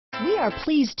We are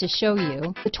pleased to show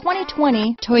you the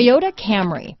 2020 Toyota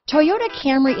Camry. Toyota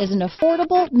Camry is an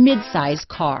affordable mid-size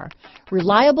car,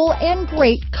 reliable and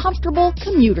great comfortable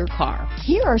commuter car.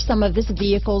 Here are some of this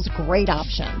vehicle's great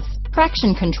options: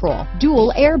 traction control,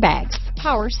 dual airbags,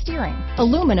 power steering,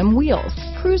 aluminum wheels,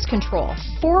 cruise control,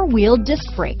 four-wheel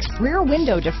disc brakes, rear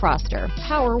window defroster,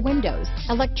 power windows,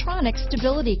 electronic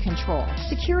stability control,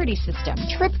 security system,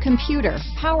 trip computer,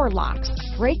 power locks,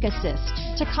 brake assist,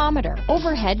 tachometer,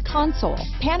 overhead console,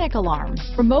 panic alarm,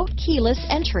 remote keyless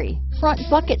entry, front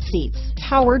bucket seats,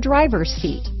 power driver's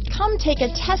seat. Come take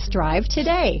a test drive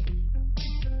today.